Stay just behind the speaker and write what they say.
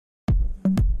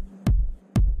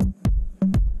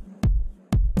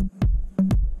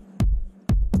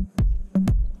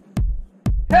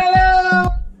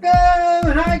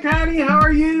Honey, how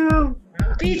are you?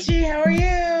 I'm peachy. How are you?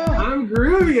 I'm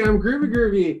groovy. I'm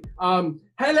groovy.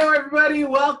 Hello, everybody.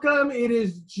 Welcome. It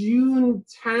is June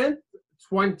 10th,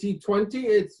 2020.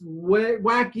 It's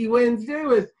Wacky Wednesday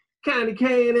with Connie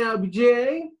K and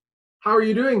LBJ. How are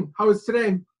you doing? How was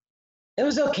today? It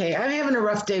was okay. I'm having a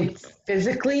rough day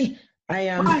physically. I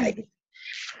don't know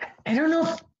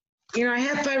if, I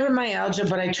have fibromyalgia,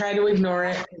 but I try to ignore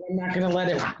it. I'm not going to let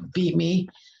it beat me.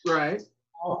 Right.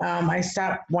 I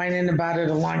stopped whining about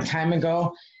it a long time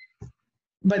ago.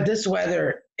 But this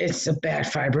weather, it's a bad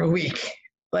fibro week.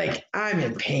 Like, I'm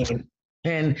in pain.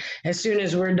 And as soon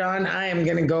as we're done, I am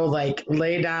going to go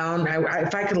lay down.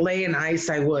 If I could lay in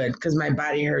ice, I would, because my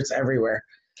body hurts everywhere.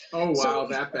 Oh, wow, So,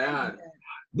 that bad.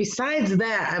 Besides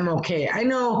that, I'm okay. I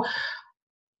know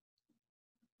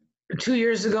 2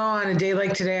 years ago on a day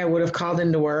like today, I would have called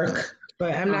into work,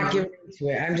 but I'm not giving into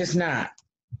it. I'm just not,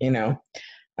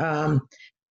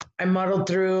 I muddled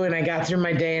through and I got through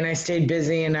my day and I stayed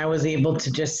busy and I was able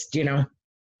to just,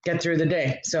 get through the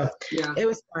day. So yeah, it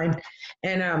was fine.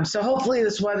 And so hopefully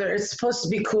this weather, it's supposed to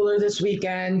be cooler this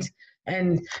weekend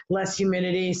and less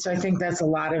humidity. So I think that's a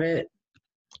lot of it,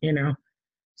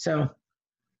 so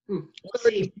we'll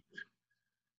see.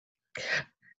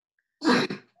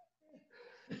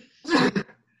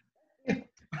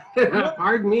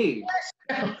 Pardon me.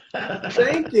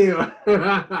 Thank you.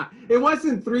 It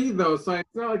wasn't 3 though, so it's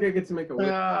not like I get to make a wish.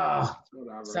 Oh,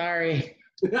 sorry.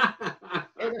 It'll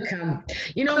come.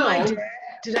 My dad,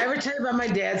 did I ever tell you about my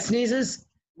dad sneezes?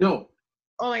 No.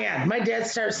 Oh my God, my dad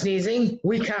starts sneezing,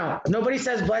 we count. Nobody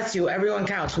says bless you, everyone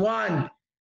counts. 1,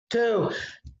 2,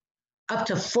 up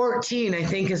to 14, I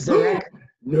think is the record.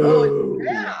 No. Oh,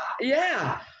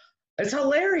 yeah. It's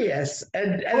hilarious.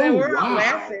 And then we're all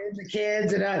laughing, the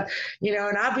kids, and and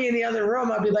I'll be in the other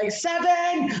room, I'll be like,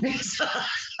 7.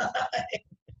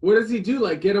 What does he do?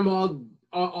 Like get them all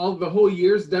the whole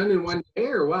year's done in one day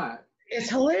or what? It's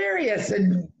hilarious.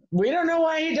 And we don't know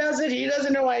why he does it. He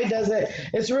doesn't know why he does it.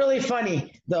 It's really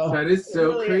funny though. That is so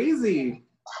really crazy.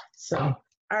 So,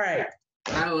 all right.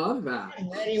 I love that.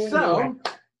 So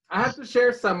I have to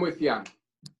share some with you.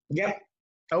 Yep.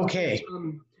 Okay.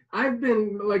 I've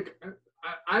been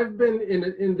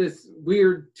in this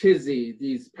weird tizzy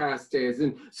these past days,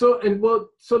 so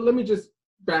let me just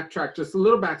backtrack, just a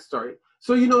little backstory.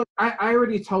 So I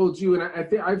already told you, and I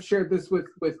think I've shared this with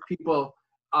people,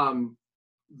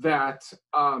 that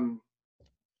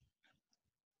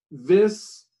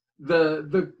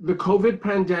the COVID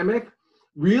pandemic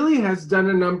really has done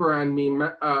a number on me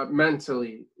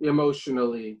mentally,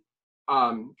 emotionally.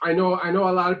 I know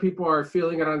a lot of people are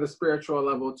feeling it on the spiritual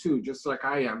level too, just like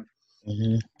I am.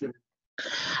 Mm-hmm.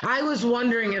 I was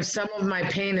wondering if some of my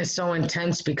pain is so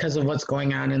intense because of what's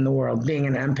going on in the world, being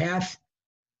an empath.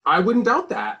 I wouldn't doubt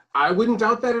that. I wouldn't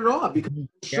doubt that at all, because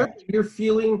sure, you're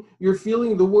feeling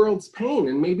the world's pain,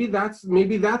 and maybe that's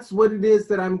what it is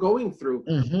that I'm going through.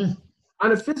 Mm-hmm.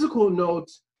 On a physical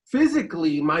note,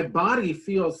 physically, my body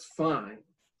feels fine,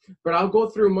 but I'll go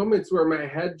through moments where my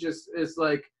head just is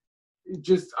like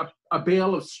a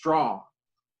bale of straw,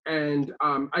 and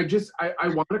I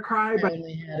want to cry, but I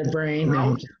only had a brain.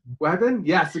 Weapon?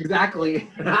 Yes, exactly.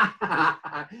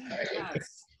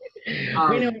 Yes. We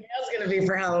know what else going to be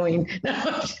for Halloween.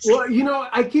 Well,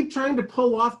 I keep trying to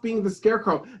pull off being the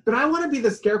Scarecrow, but I want to be the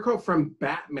Scarecrow from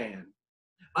Batman,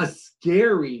 a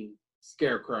scary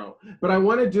Scarecrow. But I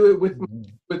want to do it with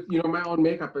my own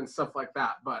makeup and stuff like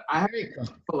that. But I haven't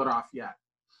pulled it off yet.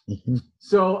 Mm-hmm.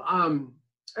 So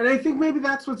and I think maybe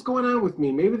that's what's going on with me.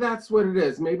 Maybe that's what it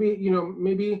is. Maybe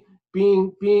maybe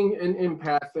being an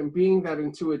empath and being that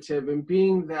intuitive and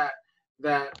being that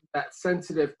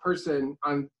sensitive person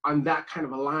on that kind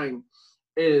of a line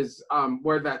is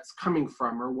where that's coming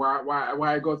from, or why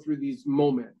I go through these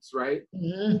moments, right?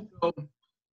 Mm-hmm. So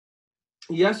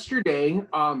yesterday,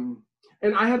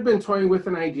 and I had been toying with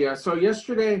an idea. So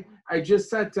yesterday, I just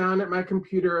sat down at my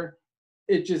computer.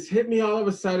 It just hit me all of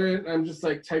a sudden. I'm just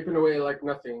like typing away like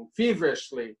nothing,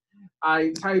 feverishly.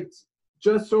 I typed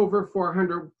just over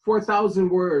 4,000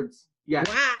 words. Yes.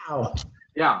 Wow.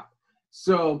 Yeah.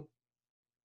 So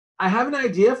I have an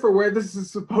idea for where this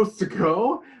is supposed to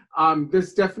go.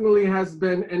 This definitely has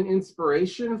been an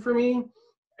inspiration for me.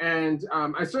 And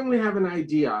I certainly have an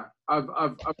idea of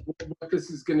what this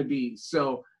is going to be.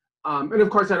 So, and of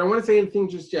course, I don't want to say anything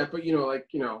just yet, but,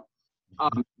 don't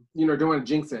want to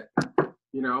jinx it,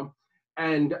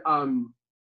 and,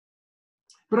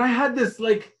 but I had this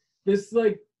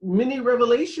mini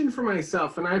revelation for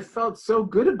myself, and I felt so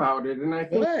good about it. And I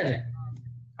think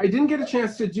I didn't get a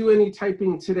chance to do any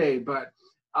typing today, but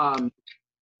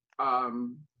I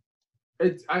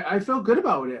feel good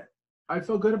about it. I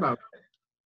feel good about it.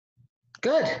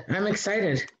 Good. I'm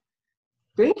excited.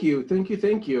 Thank you.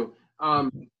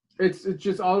 It's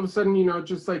just all of a sudden, you know,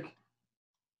 just like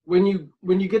when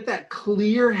you get that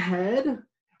clear head,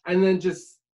 and then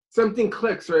just something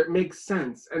clicks or it makes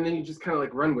sense, and then you just kind of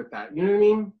like run with that. You know what I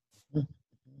mean?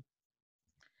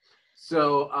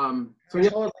 So I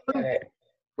totally get it.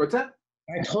 What's that?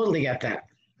 I totally get that.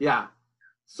 Yeah.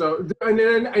 So,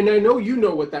 and I know you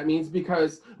know what that means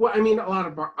because, well, I mean, a lot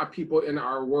of people in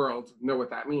our world know what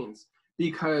that means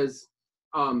because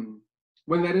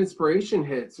when that inspiration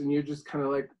hits and you're just kind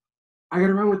of like, I got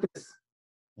to run with this.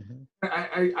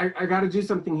 I got to do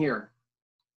something here.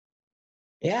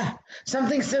 Yeah.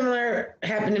 Something similar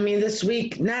happened to me this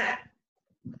week. Not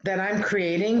that I'm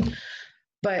creating,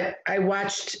 but I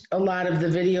watched a lot of the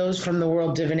videos from the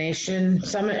World Divination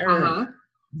Summit or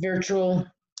virtual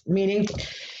meeting.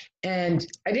 And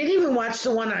I didn't even watch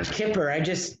the one on Kipper. I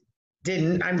just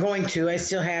didn't. I'm going to. I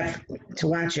still have to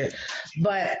watch it.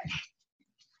 But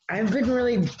I've been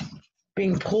really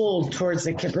being pulled towards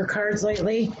the Kipper cards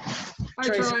lately. Hi,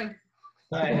 Troy.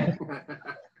 Hi.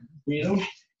 You?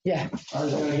 Yeah. I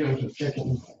was going to give it to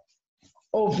chicken.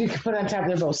 Oh, you can put it on top of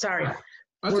their bowl. Sorry.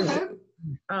 That's okay.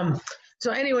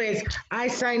 So anyways, I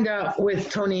signed up with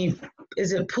Tony.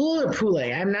 Is it Pool or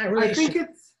Poulet? I'm not really I think sure.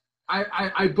 it's,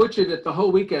 I butchered it the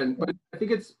whole weekend, but I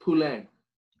think it's Poulet.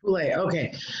 Poulet,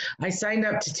 okay. I signed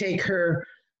up to take her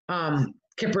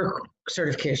Kipper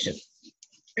certification.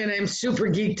 And I'm super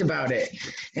geeked about it.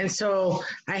 And so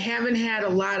I haven't had a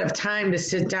lot of time to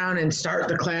sit down and start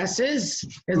the classes.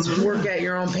 It's work at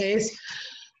your own pace.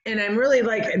 And I'm really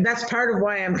like, that's part of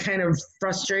why I'm kind of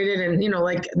frustrated and, you know,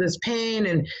 like this pain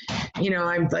and, you know,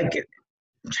 I'm like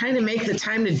trying to make the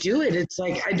time to do it. It's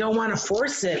like, I don't want to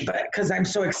force it, but because I'm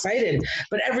so excited,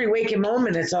 but every waking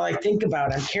moment, it's all I think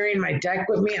about. I'm carrying my deck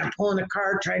with me. I'm pulling a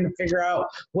card, trying to figure out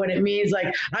what it means.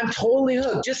 Like I'm totally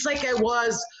hooked, just like I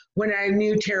was when I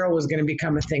knew tarot was going to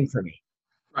become a thing for me.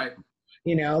 Right.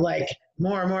 You know, like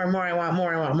more. I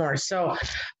want more. So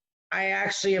I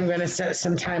actually am going to set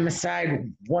some time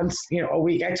aside once, you know, a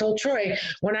week. I told Troy,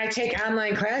 when I take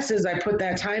online classes, I put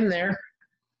that time there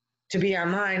to be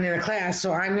online in a class.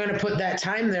 So I'm going to put that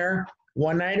time there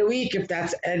one night a week if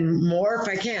that's, and more if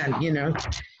I can, you know.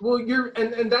 Well,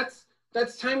 and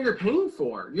that's time you're paying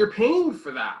for. You're paying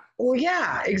for that. Well,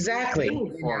 yeah, exactly. You're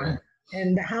paying for it.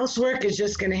 And the housework is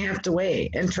just going to have to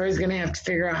wait. And Troy's going to have to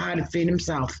figure out how to feed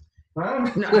himself.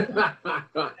 No.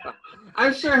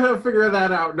 I'm sure he'll figure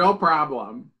that out. No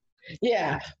problem.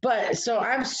 Yeah. But so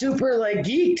I'm super like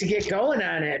geeked to get going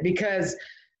on it because,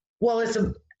 well,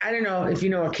 I don't know if you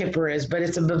know what Kipper is, but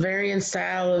it's a Bavarian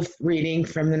style of reading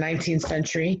from the 19th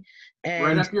century. And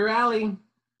right up your alley.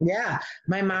 Yeah.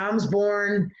 My mom's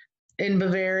born in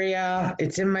Bavaria.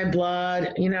 It's in my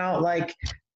blood, you know, like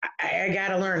I got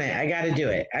to learn it. I got to do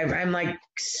it. I'm like,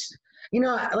 you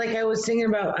know, like I was thinking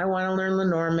about, I want to learn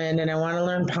Lenormand and I want to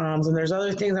learn palms and there's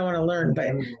other things I want to learn,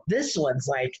 but this one's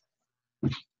like,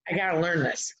 I got to learn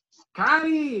this.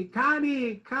 Connie.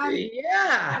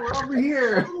 Yeah. We're over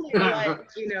here. Like,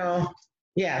 you know,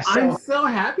 yeah. So I'm so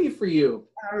happy for you.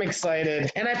 I'm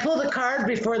excited. And I pulled a card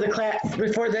before the class,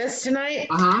 before this tonight.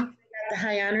 I got the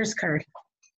High Honors card.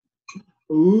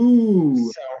 Ooh.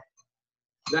 So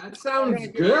that sounds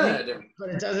good. But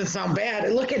it doesn't sound bad.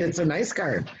 Look at it. It's a nice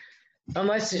card.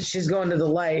 Unless she's going to the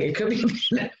light. It could be.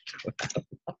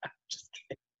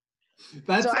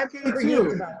 That's so okay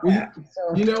too.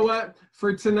 So, you know what?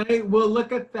 For tonight, we'll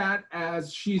look at that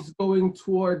as she's going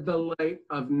toward the light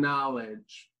of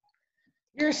knowledge.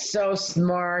 You're so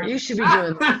smart. You should be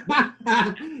doing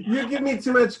that. You give me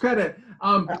too much credit.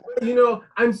 You know,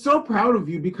 I'm so proud of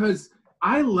you because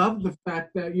I love the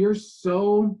fact that you're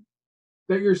so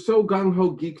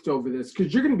gung-ho geeked over this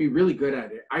because you're going to be really good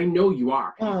at it. I know you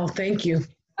are. Oh, thank you.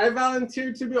 I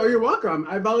volunteered to be, oh, you're welcome.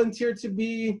 I volunteered to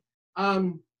be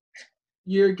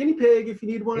your guinea pig if you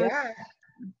need one. Yeah.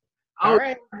 All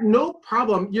right. No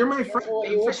problem. You're my friend.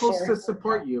 I'm supposed to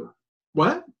support you.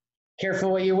 What?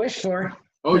 Careful what you wish for.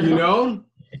 Oh, you know?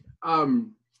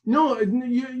 No,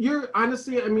 you're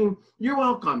honestly, I mean, you're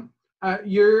welcome.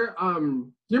 You're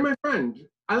my friend.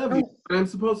 I love you. And I'm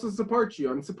supposed to support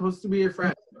you. I'm supposed to be your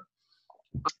friend.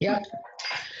 Yep.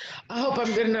 I hope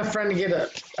I'm good enough friend to get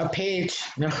a page.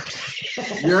 No.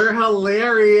 You're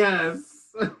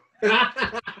hilarious.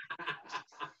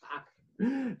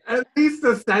 At least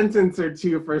a sentence or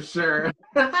two for sure.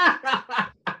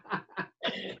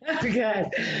 Good.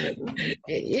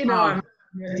 You know,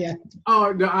 yeah.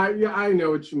 Oh no, I know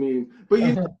what you mean. But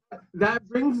you know, that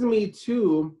brings me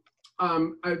to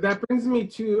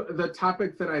the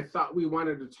topic that I thought we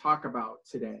wanted to talk about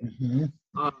today.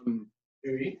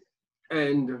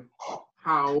 And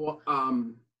how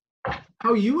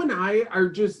you and I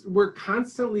are we're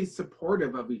constantly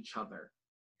supportive of each other.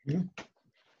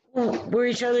 Well, we're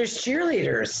each other's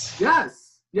cheerleaders. Yes.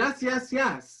 Yeah,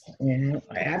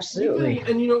 absolutely.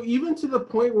 Even to the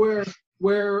point where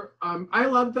I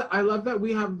love that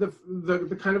we have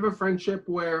the kind of a friendship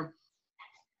where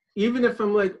even if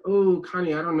I'm like, oh,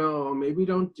 Connie, I don't know, maybe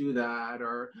don't do that,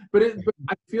 but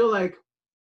I feel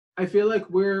like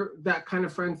we're that kind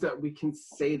of friends that we can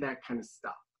say that kind of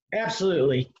stuff.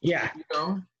 Absolutely, yeah.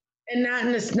 And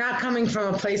it's not coming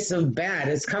from a place of bad.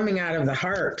 It's coming out of the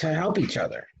heart to help each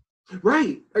other.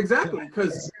 Right, exactly.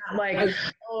 Because it's not like,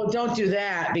 oh, don't do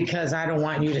that because I don't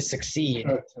want you to succeed.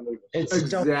 It's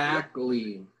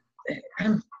exactly.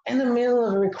 I'm in the middle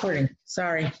of a recording.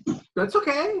 Sorry. That's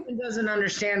okay. He doesn't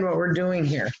understand what we're doing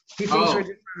here. He thinks we're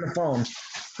just on the phone.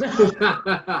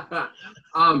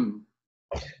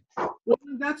 Well,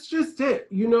 that's just it.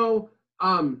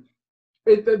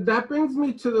 That brings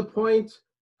me to the point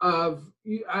of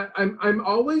I'm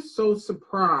always so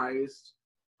surprised.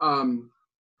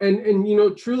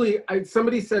 And truly,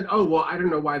 somebody said, oh, well, I don't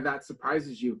know why that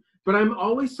surprises you, but I'm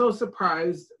always so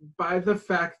surprised by the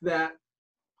fact that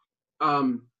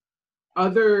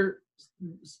other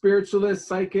spiritualists,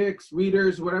 psychics,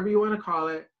 readers, whatever you want to call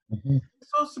it, I'm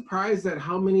so surprised at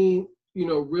how many,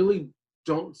 really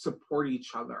don't support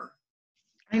each other.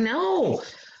 I know.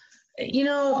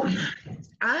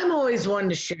 I'm always one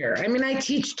to share. I mean, I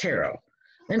teach tarot.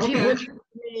 And people ask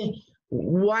me,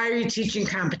 why are you teaching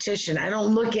competition? I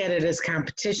don't look at it as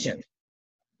competition.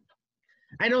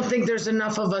 I don't think there's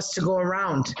enough of us to go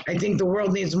around. I think the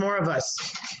world needs more of us.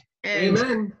 And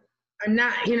Amen. I'm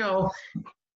not,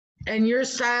 and your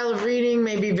style of reading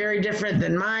may be very different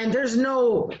than mine. There's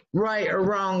no right or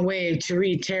wrong way to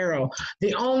read tarot.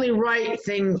 The only right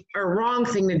thing or wrong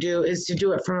thing to do is to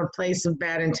do it from a place of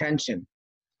bad intention.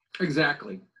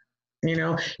 Exactly.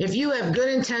 If you have good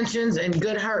intentions and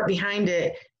good heart behind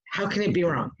it, how can it be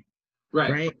wrong?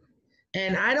 Right?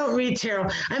 And I don't read tarot.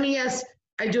 I mean, yes,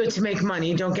 I do it to make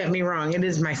money. Don't get me wrong. It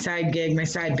is my side gig, my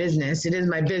side business. It is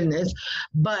my business,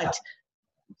 but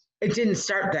it didn't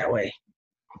start that way.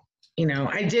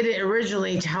 I did it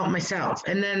originally to help myself.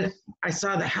 And then I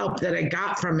saw the help that I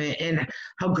got from it and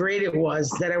how great it was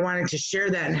that I wanted to share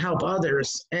that and help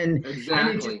others. And it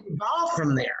just evolved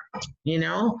from there,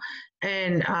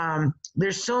 And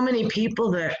there's so many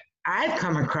people that I've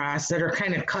come across that are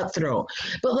kind of cutthroat.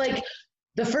 But like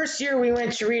the first year we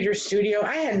went to Reader's Studio,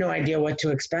 I had no idea what to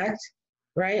expect,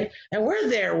 right? And we're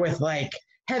there with like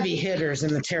heavy hitters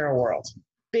in the tarot world,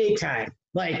 big time.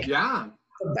 Like, yeah.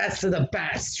 The best of the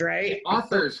best, right?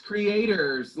 Authors,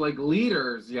 creators, like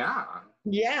leaders, yeah.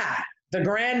 Yeah, the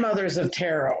grandmothers of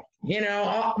tarot,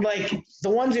 like the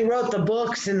ones who wrote the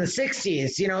books in the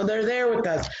 60s, they're there with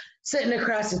us, sitting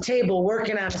across the table,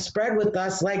 working on a spread with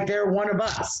us like they're one of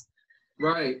us.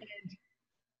 Right.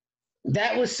 And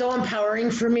that was so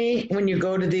empowering for me when you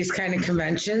go to these kind of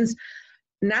conventions.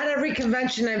 Not every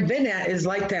convention I've been at is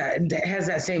like that, has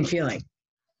that same feeling.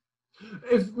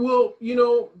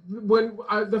 When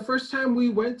the first time we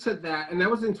went to that, and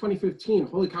that was in 2015.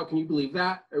 Holy cow, can you believe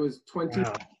that? It was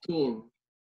 2015. Wow.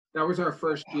 That was our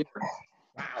first year.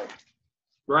 Wow.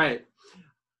 Right.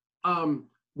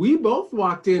 We both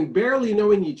walked in barely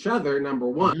knowing each other, number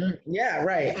one. Mm-hmm. Yeah,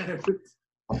 right.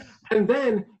 And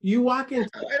then you walk in.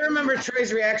 I remember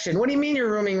Troy's reaction. What do you mean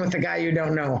you're rooming with a guy you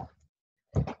don't know?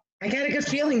 I got a good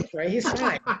feeling, Troy. He's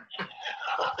fine.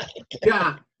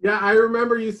 Yeah, I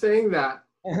remember you saying that.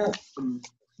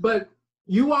 But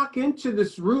you walk into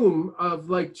this room of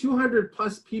like 200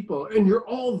 plus people and you're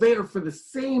all there for the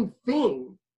same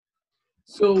thing.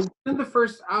 So in the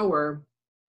first hour,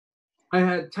 I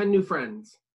had 10 new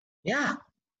friends. Yeah.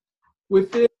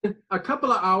 Within a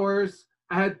couple of hours,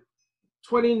 I had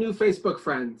 20 new Facebook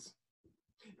friends.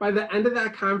 By the end of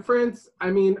that conference, I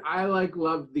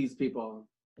loved these people.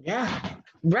 Yeah,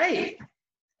 right.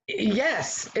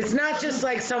 Yes, it's not just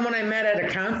like someone I met at a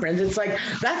conference. It's like,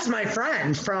 that's my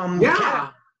friend from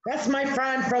Canada. That's my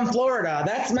friend from Florida.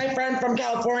 That's my friend from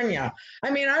California. I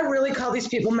mean, I really call these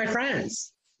people my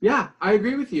friends. Yeah, I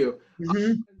agree with you.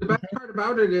 Mm-hmm. The best part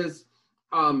about it is,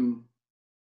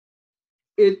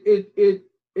 it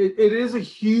is a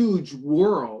huge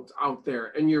world out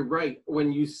there, and you're right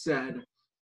when you said,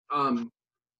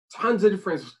 tons of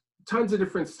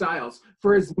different styles.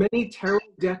 For as many tarot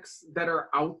decks that are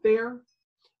out there,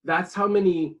 that's how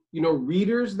many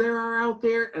readers there are out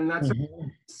there, and that's how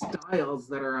many styles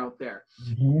that are out there.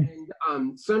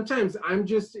 And sometimes I'm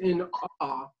just in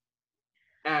awe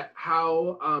at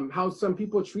how some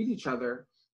people treat each other.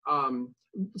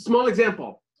 Small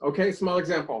example. Okay, small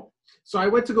example. So I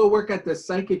went to go work at the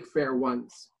psychic fair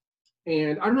once,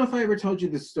 and I don't know if I ever told you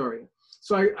this story.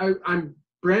 So I'm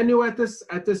brand new at this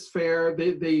fair.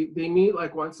 They meet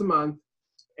like once a month,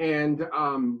 and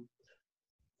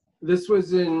this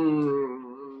was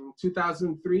in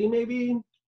 2003, maybe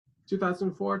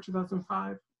 2004,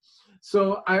 2005.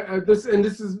 So this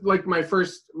is like my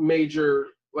first major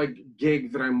like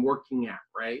gig that I'm working at,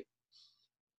 right?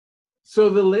 So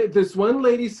this one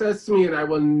lady says to me, and I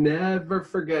will never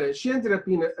forget it. She ended up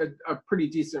being a pretty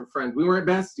decent friend. We weren't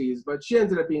besties, but she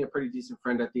ended up being a pretty decent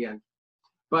friend at the end.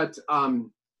 But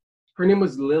her name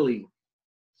was Lily.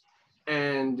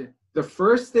 And the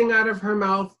first thing out of her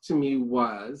mouth to me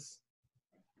was,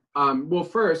 well,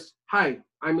 first, hi,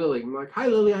 I'm Lily. I'm like, hi,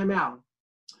 Lily, I'm Al.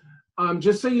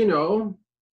 Just so you know,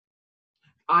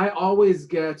 I always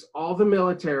get all the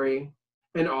military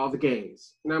and all the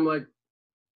gays. And I'm like,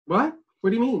 what? What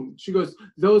do you mean? She goes,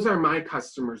 those are my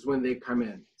customers when they come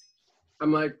in.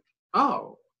 I'm like,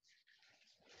 oh,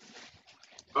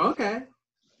 okay.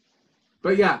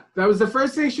 But yeah, that was the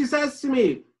first thing she says to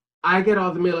me. I get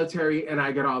all the military and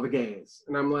I get all the gays.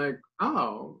 And I'm like,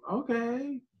 oh,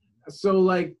 okay. So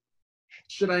like,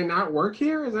 should I not work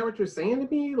here? Is that what you're saying to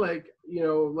me? Like, you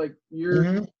know, like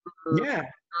you're, Yeah.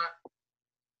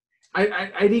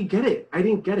 I didn't get it. I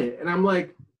didn't get it. And I'm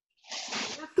like,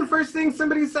 that's the first thing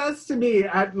somebody says to me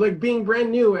at like being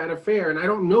brand new at a fair, and I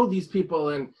don't know these people,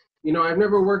 and you know, I've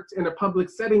never worked in a public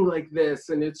setting like this,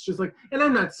 and it's just like, and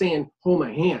I'm not saying hold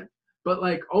my hand, but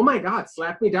like, oh my God,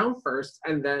 slap me down first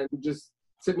and then just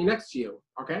sit me next to you,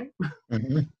 okay?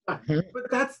 But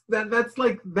that's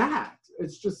like that.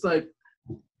 It's just like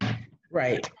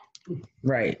right.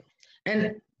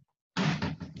 And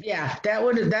yeah, that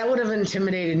would have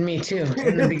intimidated me too.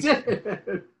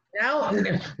 Now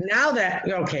that,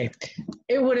 okay,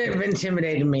 it would have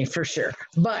intimidated me for sure.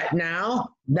 But now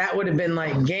that would have been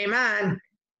like game on.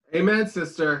 Amen,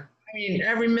 sister. I mean,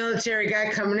 every military guy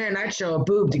coming in, I'd show a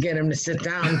boob to get him to sit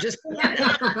down. Just no,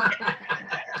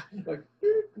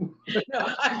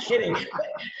 I'm kidding.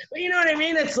 But you know what I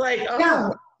mean? It's like, oh, yeah.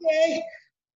 Okay.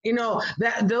 You know,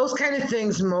 that those kind of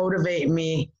things motivate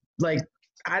me. Like,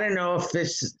 I don't know if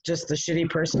it's just the shitty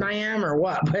person I am or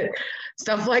what, but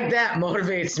stuff like that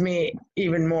motivates me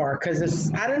even more because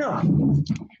it's, I don't know.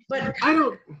 But I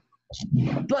don't.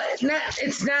 But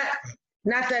it's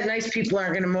not that nice people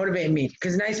aren't going to motivate me,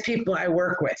 because nice people I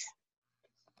work with.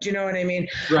 Do you know what I mean?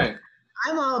 Right.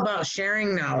 I'm all about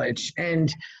sharing knowledge,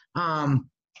 and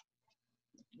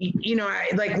you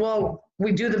know,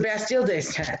 we do the Bastille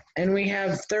Days tent, and we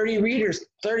have 30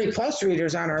 plus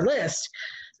readers on our list.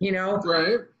 You know,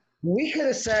 right? We could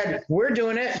have said we're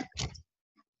doing it.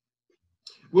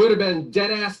 Would have been dead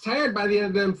ass tired by the end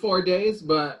of them 4 days,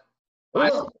 but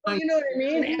well, you know what I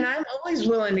mean? And I'm always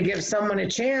willing to give someone a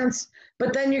chance,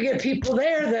 but then you get people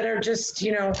there that are just,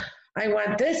 you know, I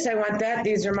want this, I want that,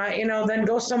 these are my, you know, then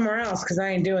go somewhere else because I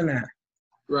ain't doing that.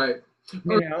 Right.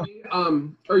 You know?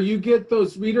 Or you get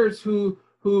those readers who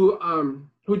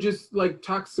just like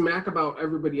talk smack about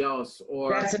everybody else,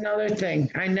 or that's another thing.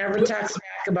 I never talk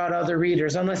smack about other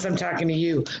readers unless I'm talking to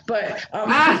you. But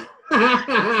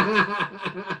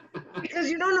because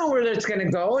you don't know where it's going to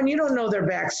go, and you don't know their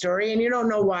backstory, and you don't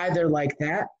know why they're like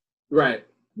that. Right.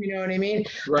 You know what I mean?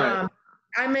 Right.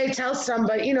 I may tell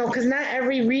somebody, you know, because not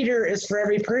every reader is for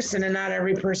every person, and not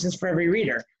every person's for every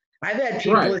reader. I've had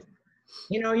people, right.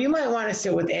 You know, you might want to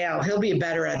sit with Al. He'll be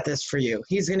better at this for you.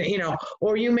 He's going to, you know,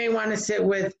 or you may want to sit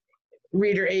with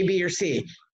reader A, B, or C.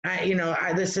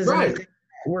 This isn't right. What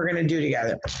we're going to do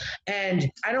together.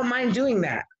 And I don't mind doing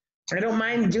that. I don't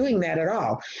mind doing that at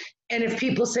all. And if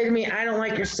people say to me, I don't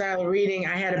like your style of reading,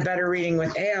 I had a better reading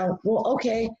with Al, well,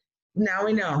 okay, now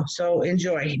we know. So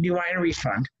enjoy. Do you want a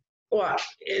refund? Well,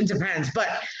 it depends. But,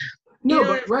 no, you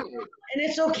know, but right. And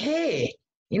it's okay.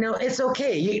 You know, it's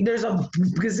okay. There's a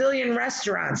gazillion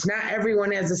restaurants. Not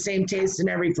everyone has the same taste in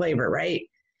every flavor, right?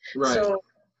 Right. So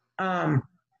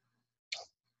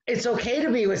it's okay to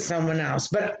be with someone else.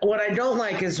 But what I don't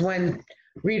like is when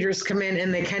readers come in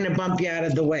and they kind of bump you out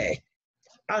of the way.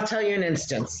 I'll tell you an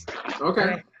instance. Okay.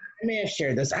 I may have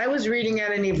shared this. I was reading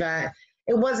at an event.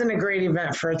 It wasn't a great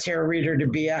event for a tarot reader to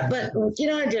be at, but, you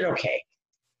know, I did okay.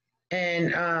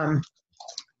 And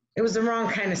it was the wrong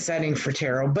kind of setting for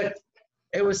tarot, but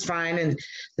it was fine. And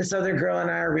this other girl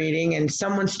and I are reading, and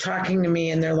someone's talking to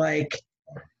me, and they're like,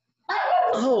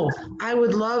 oh, I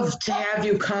would love to have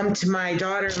you come to my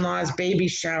daughter-in-law's baby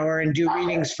shower and do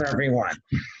readings for everyone.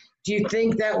 do you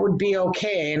think that would be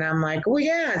okay? And I'm like, well,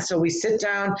 yeah. So we sit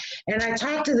down and I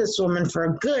talked to this woman for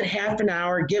a good half an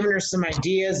hour, giving her some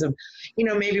ideas of,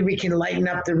 maybe we can lighten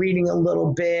up the reading a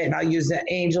little bit. And I'll use the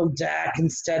angel deck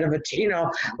instead of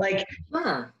like,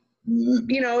 Sure.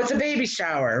 It's a baby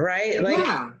shower, right? Like,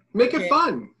 Yeah, make it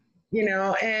fun.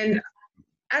 And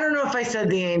I don't know if I said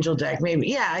the angel deck, maybe.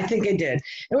 Yeah, I think I did.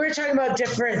 And we were talking about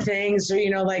different things, or,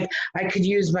 like I could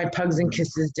use my Pugs and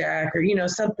Kisses deck, or,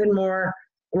 something more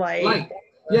like,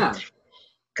 yeah.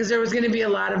 Because there was going to be a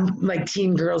lot of like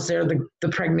teen girls there. The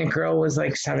pregnant girl was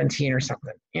like 17 or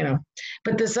something,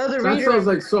 But this other That reader. sounds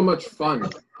like so much fun.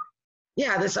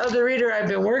 Yeah, this other reader I've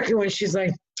been working with, she's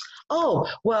like, oh,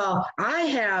 well, I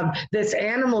have this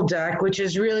animal deck, which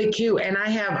is really cute, and I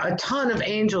have a ton of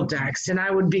angel decks, and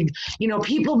I would be,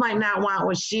 people might not want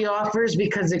what she offers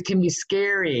because it can be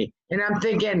scary. And I'm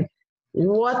thinking,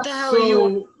 what the hell are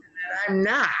you? I'm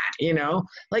not,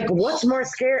 like what's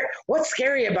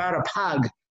scary about a pug?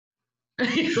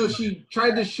 So she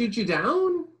tried to shoot you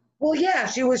down? Well, yeah,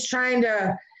 she was trying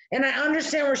to, and I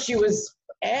understand where she was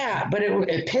at, but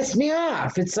it pissed me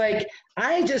off. It's like,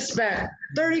 I just spent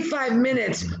 35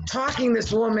 minutes talking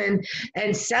this woman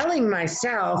and selling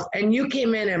myself, and you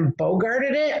came in and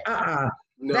bogarted it?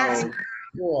 No. That's not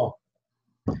cool,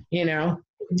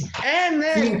 And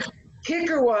then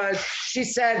kicker was, she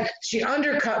said she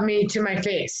undercut me to my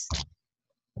face.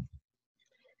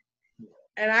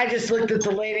 And I just looked at the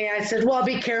lady. I said, well,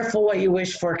 be careful what you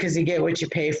wish for because you get what you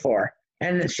pay for.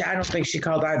 And I don't think she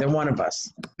called either one of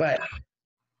us. But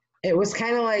it was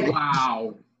kind of like.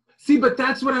 Wow. See, but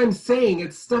that's what I'm saying.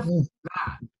 It's stuff like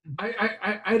that.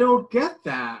 I don't get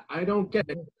that. I don't get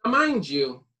it. Mind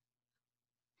you,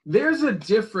 there's a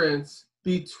difference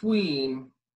between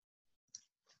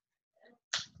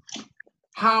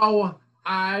how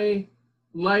I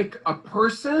like a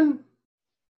person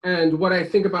and what I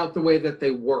think about the way that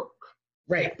they work.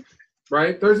 Right.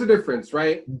 Right? There's a difference,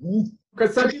 right? Mm-hmm.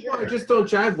 Because some people I just don't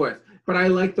jive with, but I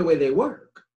like the way they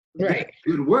work. Right.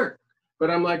 Good work.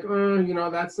 But I'm like,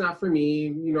 that's not for me.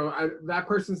 That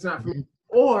person's not for me.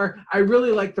 Or I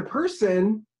really like the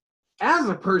person as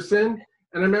a person,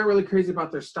 and I'm not really crazy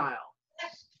about their style.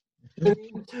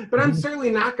 But I'm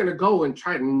certainly not going to go and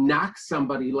try to knock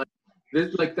somebody like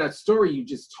that story you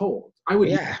just told. I would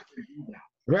never do that.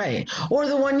 Right. Or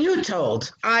the one you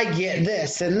told. I get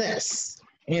this and this.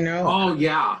 Oh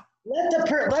yeah.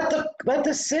 Let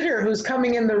the sitter who's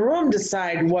coming in the room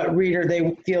decide what reader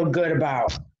they feel good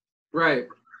about. Right.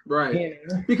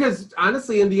 Because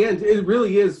honestly, in the end, it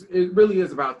really is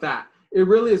about that. It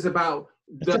really is about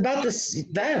them. Chemistry.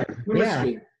 Yeah.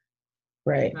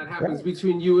 Right. That happens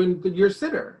between you and your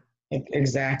sitter.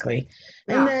 Exactly.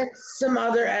 And then some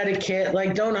other etiquette,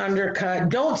 like don't undercut,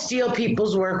 don't steal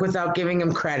people's work without giving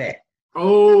them credit.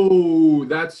 Oh,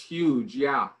 that's huge.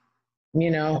 Yeah.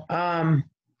 I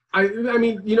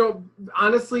mean,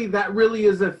 honestly, that really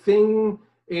is a thing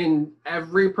in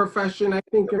every profession, I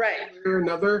think, right, or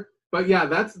another. But yeah,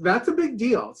 that's a big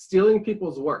deal. Stealing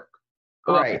people's work.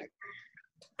 Right.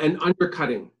 And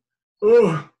undercutting.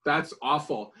 Oh, that's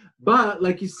awful. But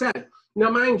like you said, now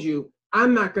mind you,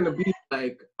 I'm not going to be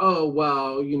like, oh,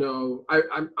 well,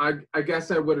 I guess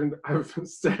I wouldn't have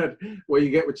said, well, you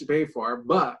get what you pay for.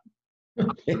 But,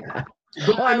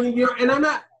 I mean, and I'm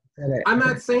not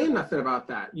saying nothing about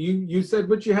that. You said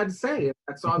what you had to say.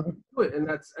 That's all you do it. And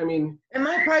that's, and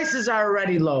my prices are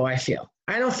already low, I feel.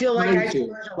 I don't feel like I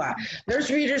charge a lot. There's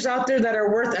readers out there that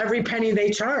are worth every penny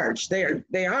they charge.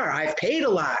 They are. I've paid a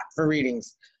lot for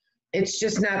readings. It's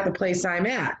just not the place I'm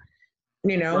at,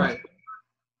 Right.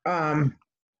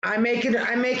 I make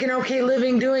an okay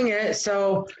living doing it,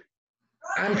 so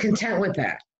I'm content with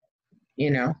that,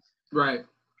 Right.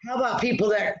 How about people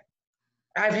that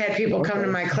I've had people come to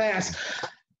my class?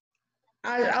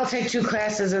 I'll take 2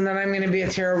 classes and then I'm going to be a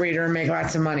tarot reader and make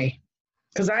lots of money.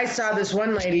 Because I saw this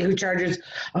one lady who charges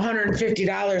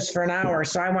 $150 for an hour,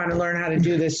 so I want to learn how to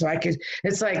do this so I could.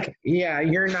 It's like, yeah,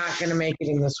 you're not going to make it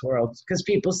in this world because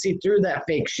people see through that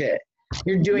fake shit.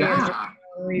 You're doing it for your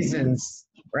own reasons,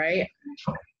 right?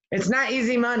 It's not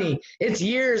easy money. It's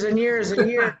years and years and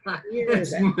years and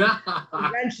years. And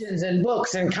conventions and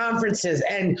books and conferences.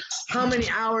 And how many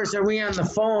hours are we on the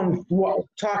phone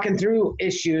talking through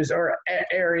issues or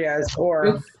areas?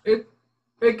 Or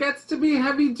it gets to be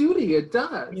heavy duty. It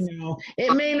does.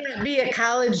 It may not be a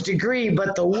college degree,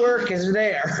 but the work is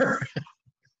there.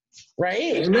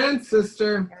 Right? Amen,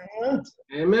 sister.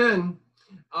 Amen.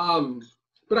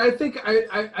 But I think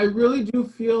I really do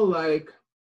feel like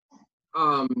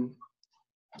I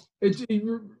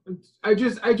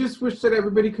just wish that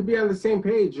everybody could be on the same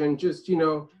page and just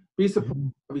be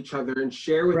supportive of each other and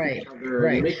share with each other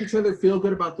and make each other feel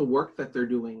good about the work that they're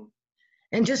doing.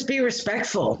 And just be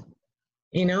respectful.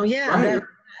 You know, you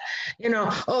know,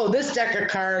 oh, this deck of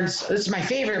cards, this is my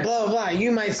favorite, blah, blah, blah.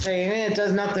 You might say, it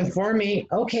does nothing for me.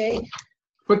 Okay.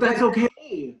 But that's okay.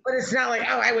 But it's not like,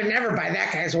 oh, I would never buy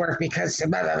that guy's work because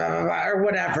blah, blah, blah, blah, blah, or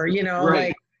whatever, you know,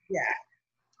 like,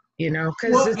 you know,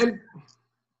 because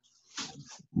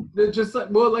just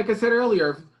like I said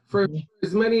earlier, for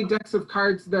as many decks of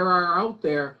cards there are out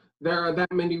there, there are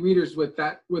that many readers with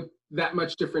that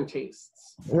much different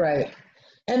tastes. Right.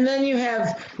 And then you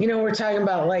have, you know, we're talking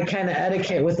about like kind of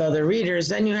etiquette with other readers.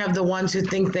 Then you have the ones who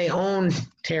think they own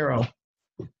tarot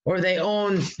or they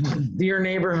own your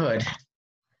neighborhood.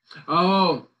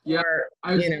 Oh, yeah.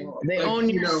 Or, you know, they own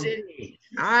your city.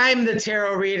 I'm the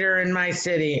tarot reader in my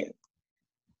city.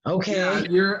 Okay. Yeah,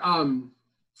 you're,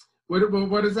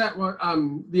 what is that?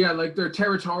 Like they're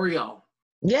territorial.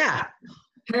 Yeah.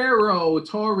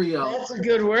 Territorial. That's a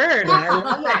good word. I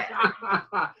love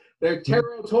it. They're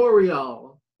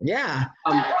territorial. Yeah.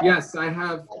 Yes, I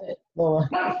have.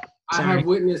 I have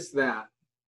witnessed that.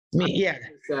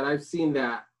 I've seen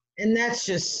that. And that's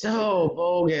just so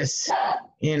bogus,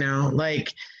 you know,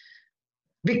 like,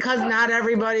 because not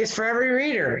everybody's for every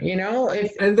reader, you know.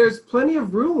 And there's plenty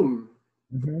of room.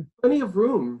 Plenty of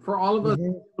room for all of us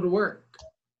to work.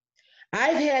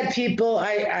 I've had people,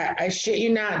 I shit you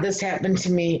not, this happened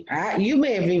to me. You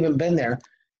may have even been there.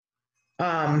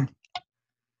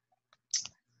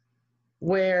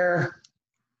 Where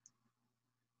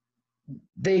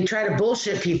they try to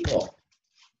bullshit people,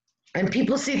 and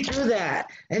people see through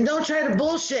that. And don't try to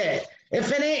bullshit.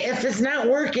 If it's not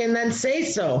working, then say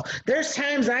so. There's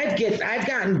times I've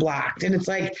gotten blocked, and it's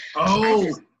like,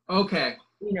 okay.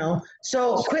 You know,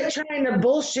 so quit trying to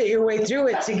bullshit your way through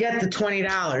it to get the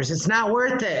 $20. It's not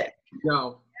worth it.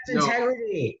 No.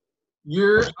 Integrity.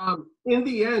 You're in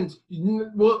the end.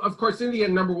 Well, of course, in the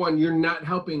end, number one, you're not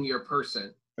helping your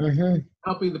person.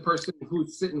 Helping the person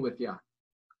who's sitting with you.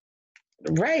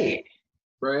 Right.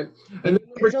 And then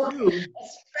number two,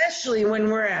 especially when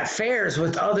we're at fairs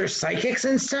with other psychics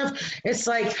and stuff, it's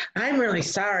like, I'm really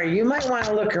sorry. You might want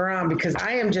to look around because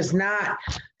I am just not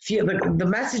the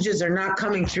messages are not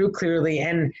coming through clearly.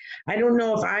 And I don't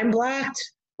know if I'm blocked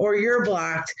or you're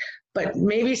blocked, but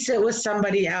maybe sit with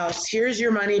somebody else. Here's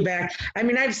your money back. I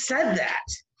mean, I've said that.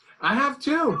 I have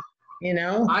too. You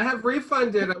know, I have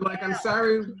refunded. I'm like, I'm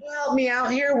sorry. You help me out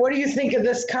here. What do you think of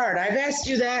this card? I've asked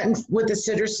you that, and with the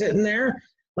sitter sitting there,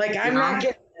 like, I'm not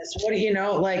getting this. What do you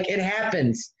know? Like, it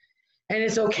happens, and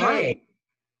it's okay. Right.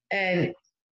 And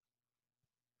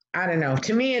I don't know.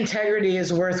 To me, integrity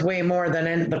is worth way more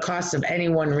than the cost of any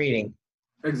one reading.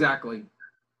 Exactly.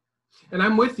 And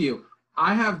I'm with you.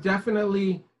 I have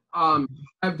definitely, done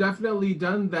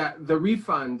that, the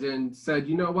refund, and said,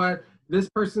 you know what? This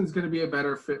person's going to be a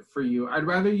better fit for you. I'd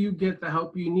rather you get the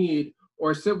help you need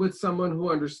or sit with someone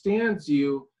who understands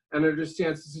you and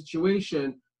understands the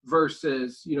situation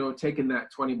versus, you know, taking that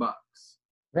 $20.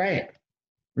 Right.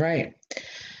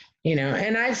 You know,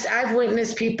 and I've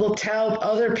witnessed people tell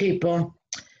other people,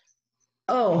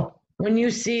 oh, when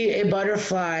you see a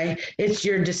butterfly, it's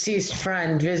your deceased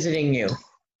friend visiting you.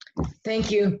 Thank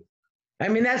you. I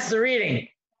mean, that's the reading.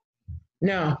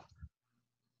 No.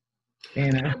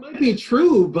 You know, it might be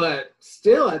true, but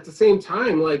still at the same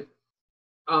time, like,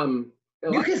 you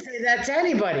can say that to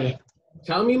anybody.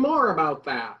 Tell me more about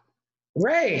that.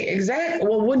 Right, exactly.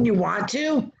 Well, wouldn't you want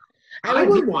to? I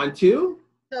would want to.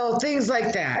 So things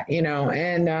like that, you know,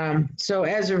 and so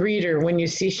as a reader, when you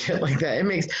see shit like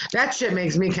that, that shit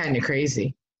makes me kind of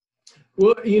crazy.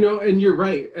 Well, you know, and you're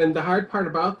right. And the hard part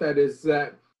about that is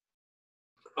that,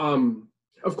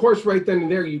 of course, right then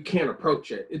and there, you can't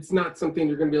approach it. It's not something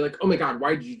you're going to be like, oh my God,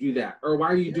 why did you do that? Or why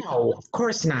are you doing that? No, of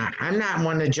course not. I'm not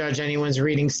one to judge anyone's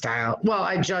reading style. Well,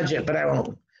 I judge it, but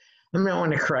I'm not one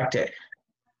to correct it.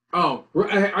 Oh,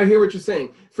 I hear what you're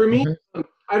saying. For me,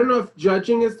 I don't know if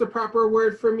judging is the proper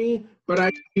word for me, but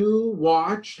I do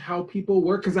watch how people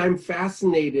work because I'm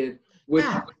fascinated with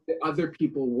how other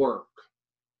people work.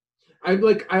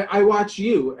 I watch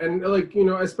you, and like, you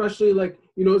know, especially like,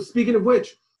 you know, speaking of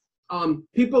which,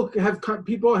 people have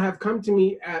come to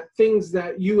me at things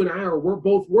that you and I we're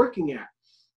both working at,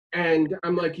 and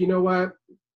I'm like, you know what,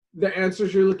 the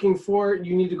answers you're looking for,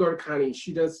 you need to go to Connie.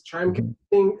 She does chime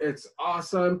casting. It's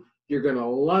awesome. You're gonna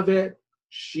love it.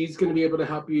 She's gonna be able to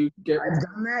help you get. I've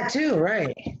done that too,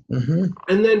 right?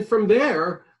 And then from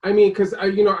there, I mean, because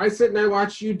I sit and I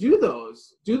watch you do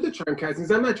the charm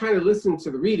castings. I'm not trying to listen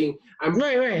to the reading. I'm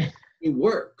right. You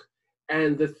work,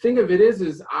 and the thing of it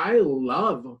is I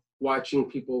love watching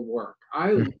people work.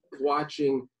 I love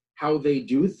watching how they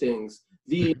do things.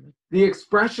 the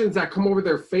expressions that come over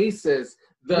their faces.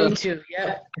 Me too.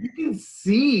 Yep. You can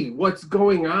see what's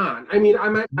going on. I mean, I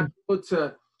might not be able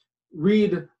to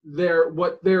read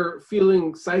what they're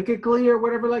feeling psychically or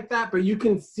whatever like that, but you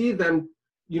can see them,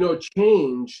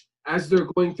 change as they're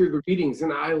going through the readings,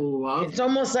 and I love it's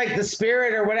almost like the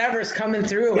spirit or whatever is coming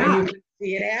through, and you can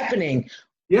see it happening.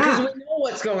 Because we know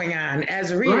what's going on as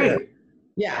a reader. Right.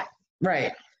 Yeah,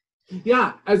 right.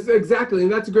 Yeah, exactly,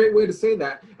 and that's a great way to say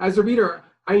that. As a reader,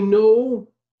 I know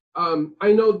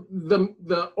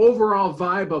the overall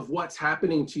vibe of what's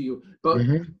happening to you, but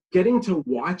getting to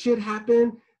watch it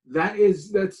happen,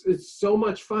 it's so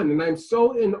much fun, and I'm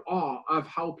so in awe of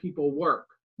how people work.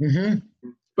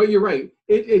 But you're right.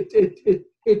 It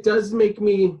does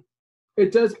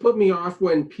put me off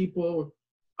when people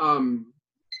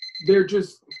they're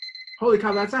just, holy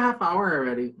cow, that's a half hour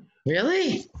already.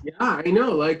 Really? Yeah, I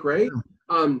know, like, right?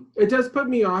 It does put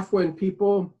me off when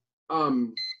people are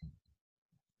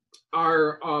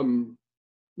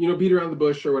beat around the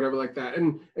bush or whatever like that.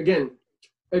 And again,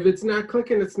 if it's not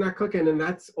clicking, it's not clicking, and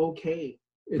that's okay.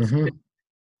 It's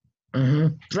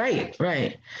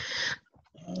right.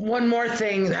 One more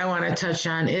thing I want to touch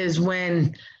on is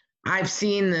when I've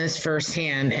seen this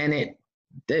firsthand, and it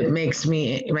makes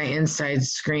my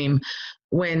insides scream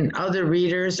when other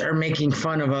readers are making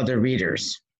fun of other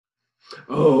readers.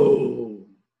 Oh,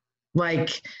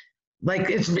 like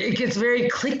it gets very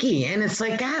cliquey, and it's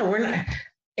like, God, we're not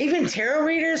even tarot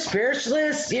readers,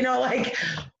 spiritualists,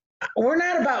 we're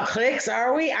not about clicks,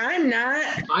 are we? I'm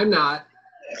not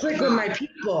click with my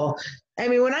people. I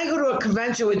mean, when I go to a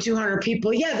convention with 200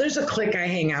 people, yeah, there's a clique I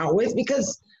hang out with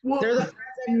because they're the friends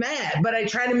I met, but I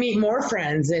try to meet more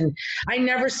friends, and I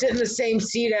never sit in the same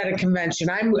seat at a convention.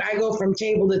 I go from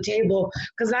table to table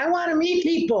because I want to meet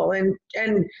people, and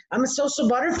I'm a social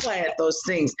butterfly at those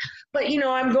things. But,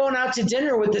 I'm going out to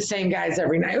dinner with the same guys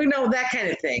every night, that kind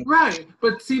of thing. Right.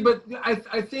 But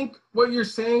I think what you're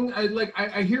saying,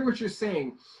 I hear what you're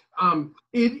saying.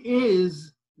 It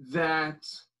is that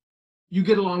you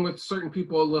get along with certain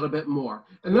people a little bit more.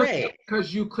 And that's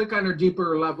because you click on a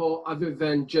deeper level other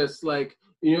than just like,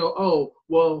 I'm going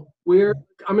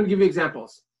to give you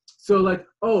examples. So like,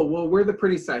 we're the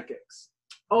pretty psychics.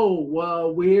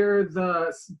 We're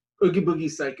the Oogie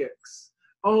Boogie psychics.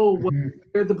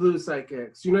 We're the blue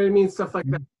psychics. You know what I mean? Stuff like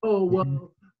that.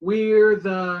 We're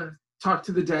the talk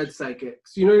to the dead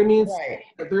psychics. You know what I mean? Right.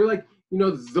 They're like,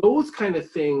 those kind of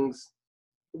things.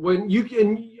 When you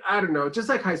can, I don't know, just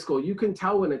like high school, you can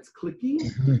tell when it's cliquey.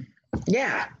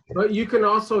 Yeah. But you can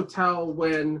also tell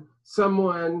when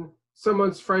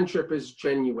someone's friendship is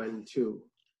genuine too.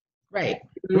 Right.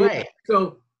 Right.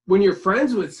 So when you're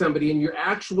friends with somebody and you're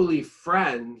actually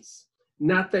friends,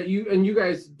 not that you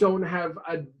guys don't have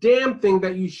a damn thing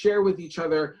that you share with each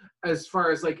other as far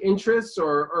as like interests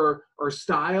or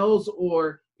styles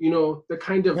or the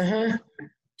kind of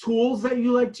tools that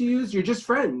you like to use, you're just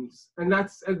friends, and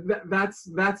that's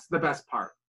the best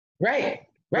part. Right.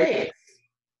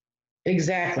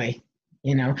 Exactly.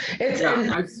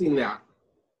 I've seen that.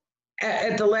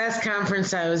 At the last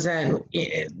conference I was at,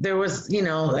 there was,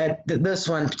 at this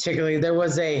one particularly, there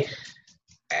was a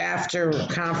after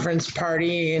conference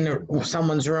party in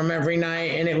someone's room every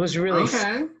night, and it was really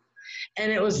okay.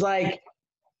 And it was like,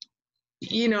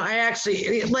 I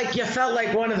actually, like, you felt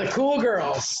like one of the cool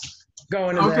girls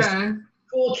going to this.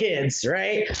 Cool kids,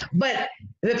 right? But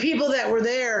the people that were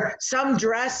there, some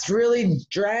dressed really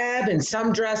drab and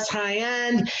some dressed high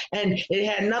end, and it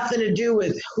had nothing to do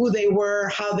with who they were,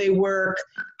 how they work,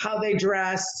 how they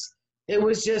dressed. It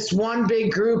was just one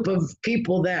big group of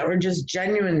people that were just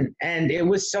genuine, and it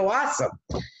was so awesome.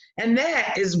 And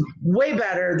that is way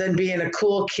better than being a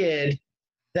cool kid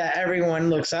that everyone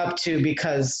looks up to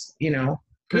because, Because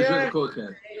you're the cool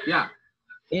kid. Yeah.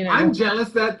 You know? I'm jealous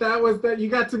that you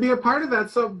got to be a part of that.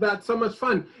 So that's so much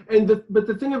fun. But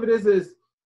the thing of it is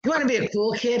you want to be a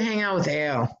cool kid, hang out with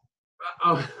Al.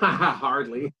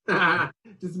 Hardly.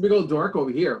 Just a big old dork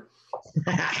over here.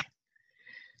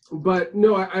 But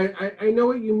no, I know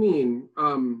what you mean.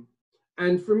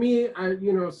 And for me, I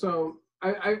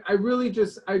really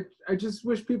just I just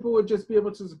wish people would just be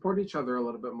able to support each other a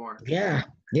little bit more. Yeah.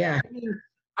 I mean,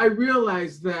 I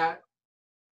realize that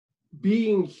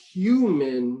being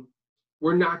human,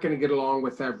 we're not going to get along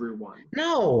with everyone.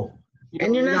 No,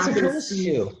 and you're not supposed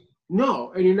to.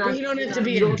 No, and you're not. But you don't have to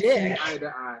be a dick. Eye to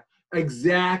eye.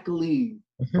 Exactly.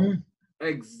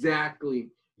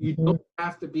 Exactly. You don't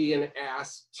have to be an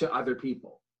ass to other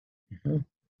people.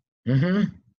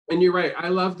 And you're right. I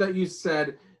love that you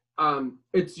said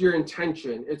it's your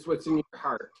intention. It's what's in your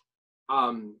heart.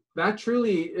 That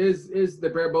truly is the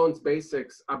bare bones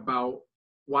basics about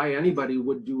why anybody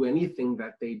would do anything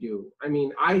that they do. I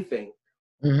mean, I think,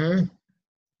 Mm-hmm.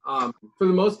 for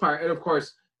the most part, and of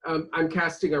course, I'm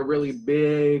casting a really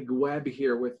big web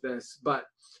here with this, but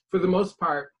for the most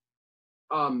part,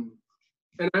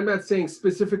 and I'm not saying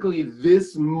specifically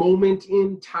this moment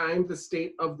in time, the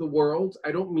state of the world.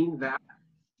 I don't mean that.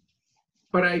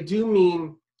 But I do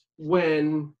mean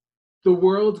when the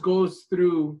world goes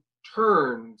through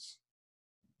turns,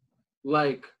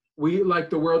 like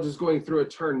the world is going through a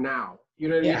turn now. You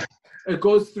know what I mean? It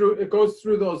goes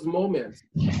through those moments.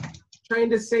 Trying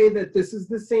to say that this is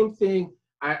the same thing.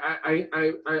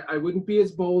 I wouldn't be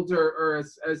as bold or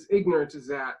as ignorant as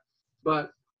that,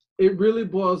 but it really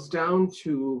boils down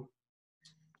to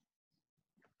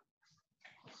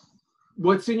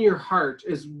what's in your heart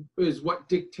is what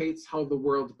dictates how the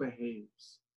world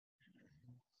behaves.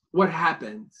 What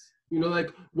happens, like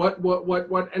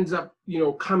what ends up,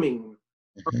 coming.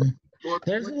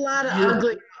 There's a lot of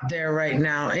ugly out there right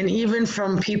now, and even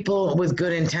from people with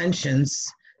good intentions,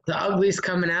 the ugly's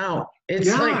coming out. It's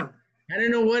like, I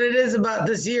don't know what it is about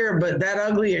this year, but that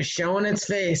ugly is showing its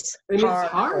face. And it's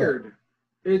hard.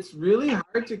 It's really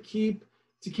hard to keep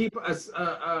a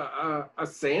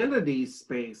sanity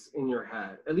space in your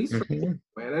head, at least for me.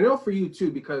 And I know for you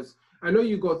too, because I know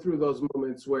you go through those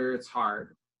moments where it's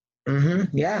hard.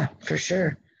 Yeah, for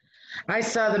sure. I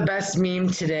saw the best meme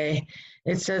today.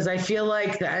 It says, I feel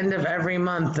like the end of every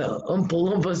month, the Oompa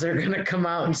Loompas are going to come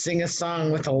out and sing a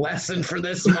song with a lesson for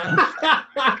this month.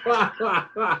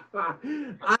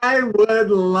 I would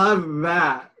love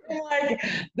that.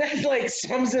 That like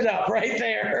sums it up right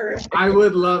there. I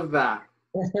would love that.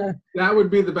 That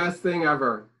would be the best thing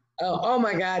ever. Oh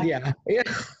my God, yeah.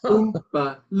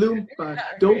 Oompa Loompa,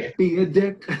 don't be a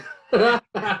dick.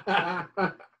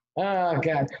 Oh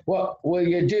God, what will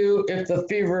you do if the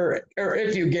fever or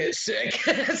if you get sick?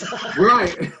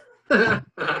 Right.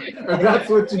 That's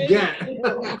what you get.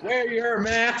 Wear your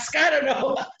mask. I don't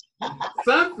know.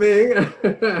 Something.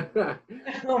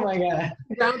 Oh my God.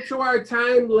 Down to our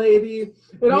time, lady.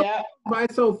 It all goes by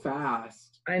so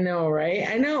fast. I know, right?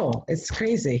 I know. It's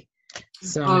crazy.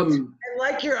 So I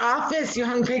like your office. You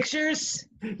hung pictures?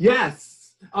 Yes.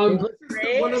 This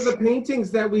is one of the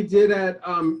paintings that we did at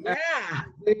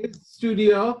the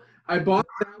studio. I bought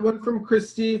that one from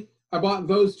Christy. I bought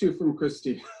those two from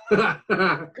Christy.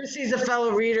 Christy's a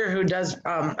fellow reader who does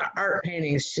art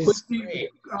paintings. She's great.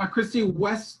 Christy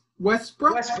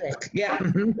Westbrook. Yeah.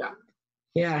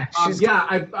 Yeah.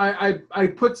 I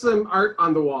put some art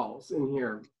on the walls in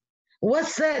here.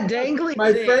 What's that dangly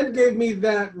My thing? friend gave me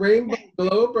that rainbow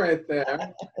globe right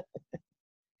there.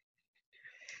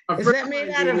 Is that made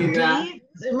out of beads?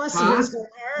 It must have been so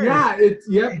hard.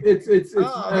 Yeah, it's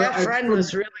that friend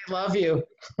must really love you.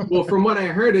 Well, from what I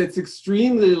heard, it's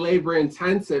extremely labor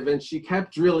intensive, and she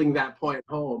kept drilling that point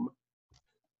home.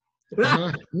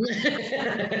 I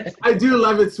do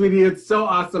love it, sweetie. It's so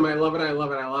awesome. I love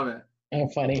it. Oh,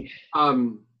 funny.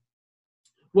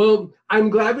 Well, I'm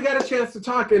glad we got a chance to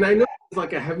talk, and I know it's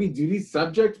like a heavy duty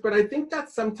subject, but I think that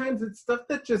sometimes it's stuff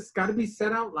that just got to be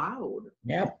said out loud.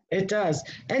 Yep, it does.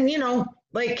 And I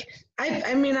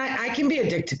mean, I can be a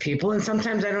dick to people, and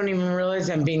sometimes I don't even realize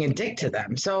I'm being a dick to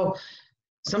them. So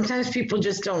sometimes people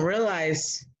just don't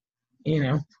realize,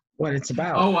 what it's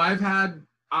about. Oh, I've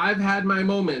had my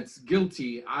moments.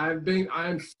 Guilty.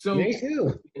 I'm so Me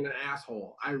too. an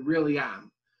asshole. I really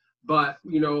am. But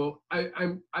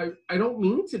I don't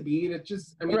mean to be, and it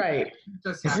just right. It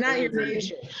just it's not your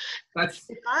nature. If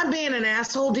I'm being an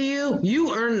asshole to you,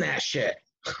 you earn that shit.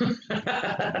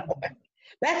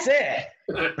 That's it.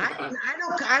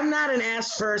 I'm not an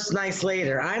ass first, nice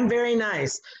later. I'm very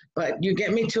nice, but you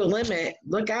get me to a limit.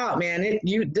 Look out, man.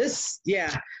 This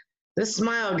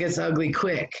smile gets ugly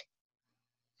quick.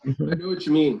 I know what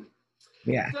you mean.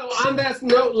 Yeah. So on that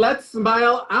note, let's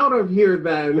smile out of here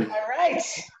then. All right.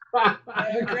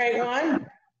 Have a great one.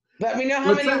 Let me know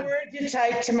how many words you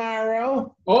type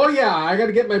tomorrow. Oh yeah, I got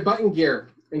to get my button gear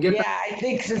and get. Yeah, I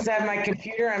think since I have my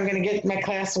computer, I'm going to get my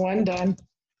class 1 done.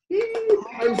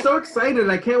 I'm so excited.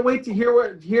 I can't wait to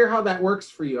hear how that works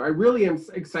for you. I really am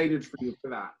excited for you for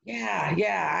that.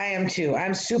 Yeah, I am too.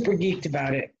 I'm super geeked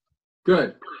about it.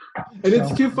 Good. And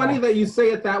it's too funny that you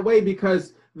say it that way,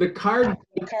 because the card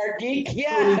geek,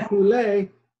 yeah. Poulet,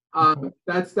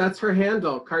 that's her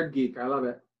handle, Card Geek. I love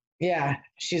it. Yeah,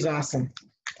 she's awesome.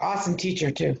 Awesome teacher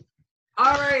too.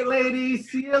 All right, ladies.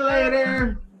 See you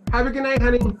later. Have a good night,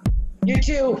 honey. You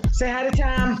too. Say hi to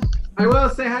Tom. I will.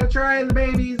 Say hi to Troy and the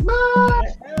babies.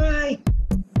 Bye. Bye.